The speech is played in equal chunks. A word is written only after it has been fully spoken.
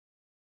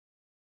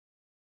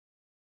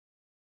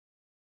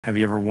Have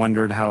you ever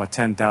wondered how a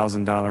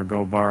 $10,000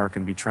 gold bar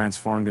can be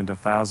transformed into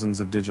thousands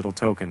of digital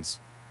tokens?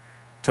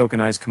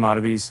 Tokenized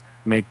commodities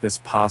make this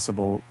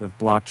possible with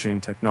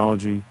blockchain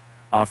technology,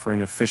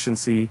 offering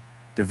efficiency,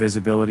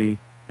 divisibility,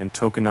 and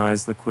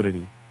tokenized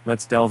liquidity.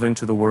 Let's delve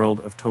into the world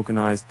of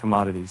tokenized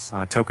commodities.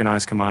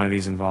 Tokenized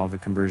commodities involve the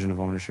conversion of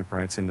ownership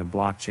rights into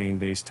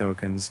blockchain-based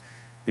tokens.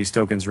 These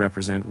tokens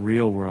represent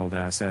real-world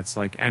assets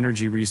like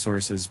energy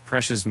resources,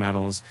 precious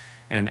metals,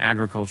 and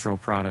agricultural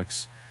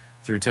products.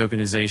 Through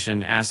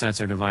tokenization,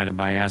 assets are divided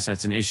by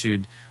assets and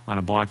issued on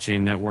a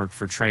blockchain network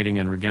for trading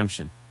and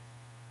redemption.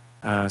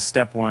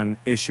 Step 1,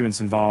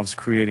 issuance involves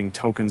creating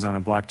tokens on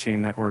a blockchain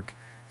network.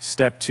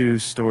 Step 2,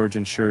 storage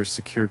ensures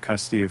secure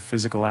custody of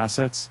physical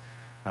assets.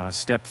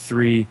 Step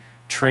 3,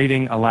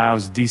 trading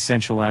allows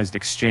decentralized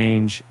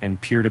exchange and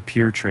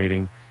peer-to-peer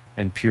trading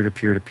and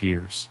peer-to-peer to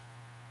peers.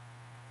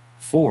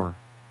 4,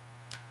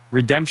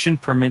 redemption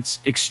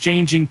permits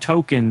exchanging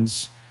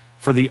tokens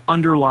for the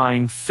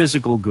underlying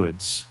physical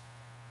goods.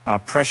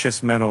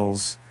 Precious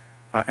metals,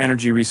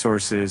 energy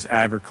resources,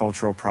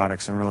 agricultural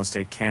products, and real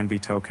estate can be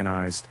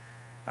tokenized.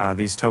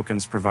 These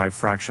tokens provide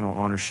fractional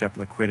ownership,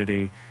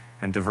 liquidity,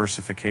 and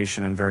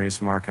diversification in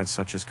various markets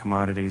such as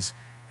commodities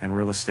and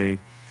real estate.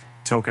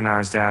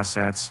 Tokenized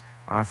assets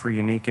offer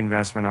unique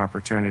investment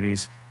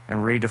opportunities and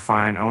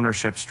redefine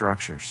ownership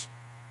structures.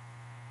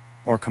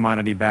 Or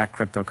commodity-backed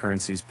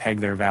cryptocurrencies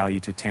peg their value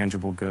to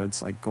tangible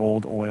goods like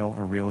gold, oil,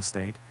 or real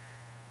estate.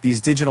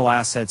 These digital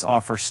assets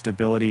offer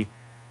stability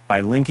by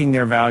linking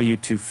their value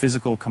to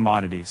physical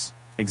commodities.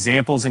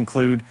 Examples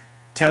include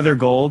Tether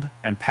Gold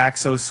and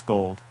Paxos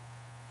Gold,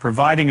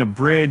 providing a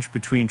bridge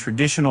between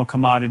traditional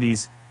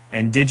commodities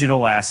and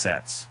digital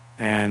assets.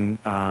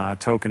 And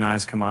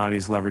tokenized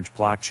commodities leverage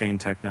blockchain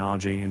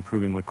technology,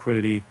 improving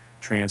liquidity,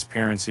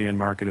 transparency, and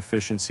market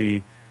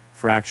efficiency.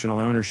 Fractional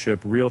ownership,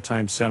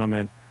 real-time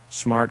settlement,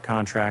 smart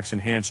contracts,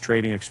 enhanced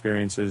trading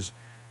experiences.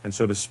 And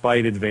so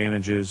despite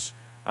advantages,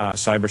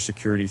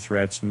 cybersecurity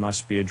threats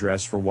must be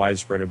addressed for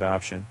widespread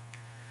adoption.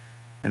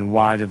 And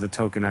why did the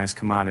tokenized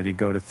commodity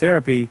go to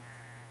therapy?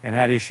 It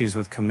had issues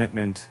with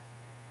commitment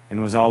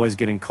and was always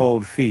getting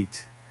cold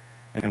feet.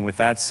 And with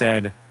that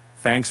said,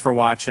 thanks for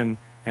watching,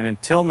 and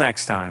until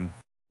next time.